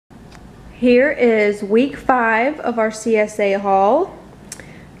Here is week 5 of our CSA haul.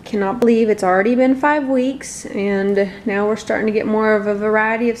 Cannot believe it's already been 5 weeks and now we're starting to get more of a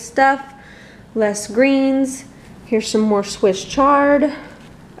variety of stuff. Less greens. Here's some more Swiss chard.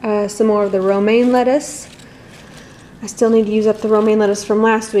 Some more of the romaine lettuce. I still need to use up the romaine lettuce from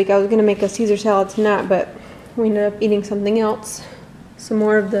last week. I was going to make a Caesar salad tonight, but we ended up eating something else. Some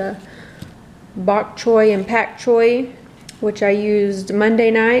more of the bok choy and pak choy, which I used Monday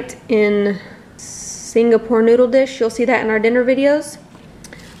night in Singapore noodle dish. You'll see that in our dinner videos.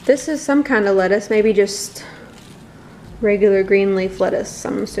 This is some kind of lettuce, maybe just regular green leaf lettuce,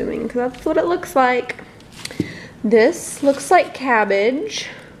 I'm assuming, because that's what it looks like. This looks like cabbage.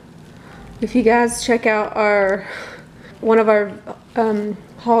 If you guys check out one of our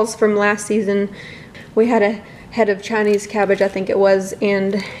hauls from last season, we had a head of Chinese cabbage, I think it was,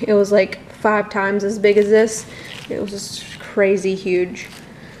 and it was like 5 times as big as this. It was just crazy huge.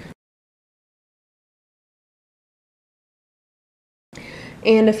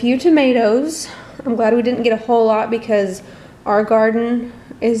 And a few tomatoes. I'm glad we didn't get a whole lot because our garden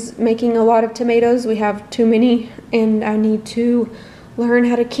is making a lot of tomatoes. We have too many and I need to learn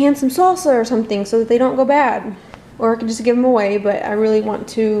how to can some salsa or something so that they don't go bad. Or I could just give them away, but I really want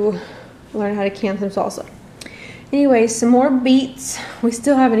to learn how to can some salsa. Anyway, some more beets. We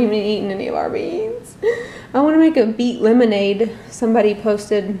still haven't even eaten any of our beets. I want to make a beet lemonade. Somebody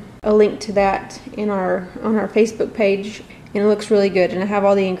posted a link to that on our Facebook page, and it looks really good. And I have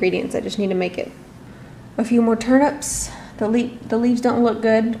all the ingredients. I just need to make it. A few more turnips. The leaves don't look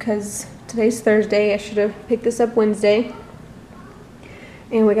good because today's Thursday. I should have picked this up Wednesday.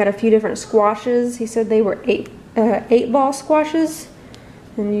 And we got a few different squashes. He said they were 8-ball squashes,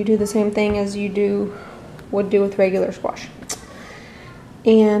 and you do the same thing as you would do with regular squash.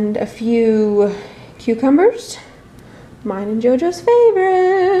 And a few cucumbers, mine and JoJo's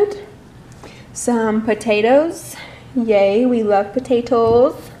favorite. Some potatoes, yay, we love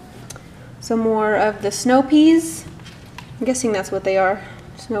potatoes. Some more of the snow peas. I'm guessing that's what they are,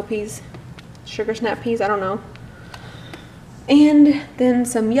 snow peas, sugar snap peas, I don't know. And then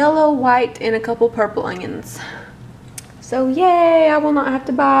some yellow, white, and a couple purple onions. So yay, I will not have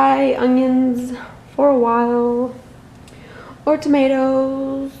to buy onions for a while, or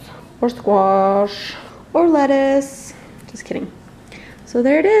tomatoes, or squash, or lettuce. Just kidding. So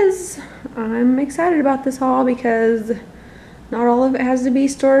there it is. I'm excited about this haul because not all of it has to be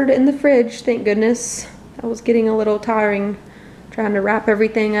stored in the fridge, thank goodness. That was getting a little tiring, trying to wrap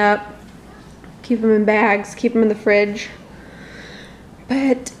everything up, keep them in bags, keep them in the fridge.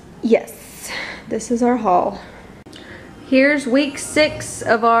 But yes, this is our haul. Here's week 6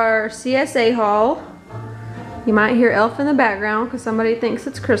 of our CSA haul. You might hear Elf in the background because somebody thinks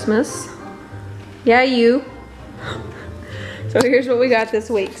it's Christmas. Yeah, you. So here's what we got this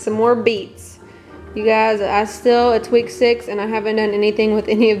week. Some more beets. You guys, it's week 6 and I haven't done anything with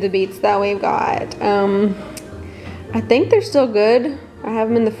any of the beets that we've got. I think they're still good. I have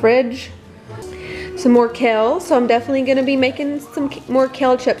them in the fridge. Some more kale. So I'm definitely going to be making some more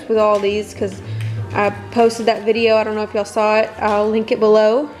kale chips with all these because I posted that video. I don't know if y'all saw it. I'll link it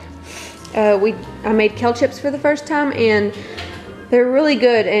below. I made kale chips for the first time and they're really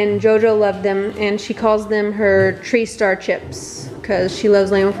good, and JoJo loved them, and she calls them her tree star chips because she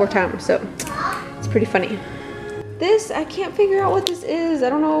loves lamb before time, so it's pretty funny. This, I can't figure out what this is. I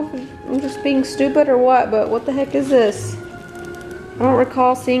don't know if I'm just being stupid or what, but what the heck is this? I don't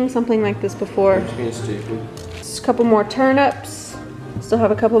recall seeing something like this before. Being stupid. Just a couple more turnips. Still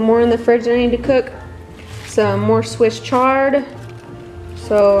have a couple more in the fridge that I need to cook. Some more Swiss chard.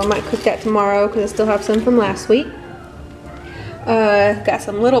 So I might cook that tomorrow because I still have some from last week. Got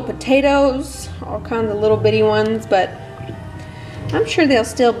some little potatoes, all kinds of little bitty ones, but I'm sure they'll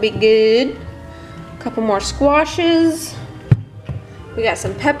still be good. A couple more squashes. We got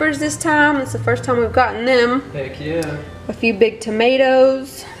some peppers this time. It's the first time we've gotten them. Heck yeah. A few big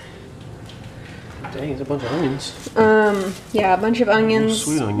tomatoes. Dang, it's a bunch of onions. Yeah, a bunch of onions.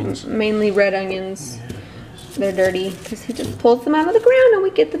 Sweet onions. Mainly red onions. They're dirty because he just pulls them out of the ground and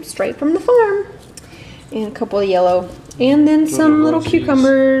we get them straight from the farm. And a couple of yellow. And then some little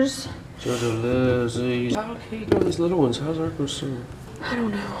cucumbers. JoJo loves these. How can you grow these little ones? How's ours grow so? I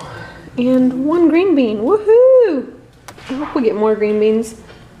don't know. And one green bean. Woohoo! I hope we get more green beans.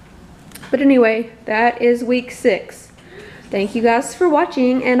 But anyway, that is week 6. Thank you guys for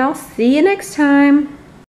watching, and I'll see you next time.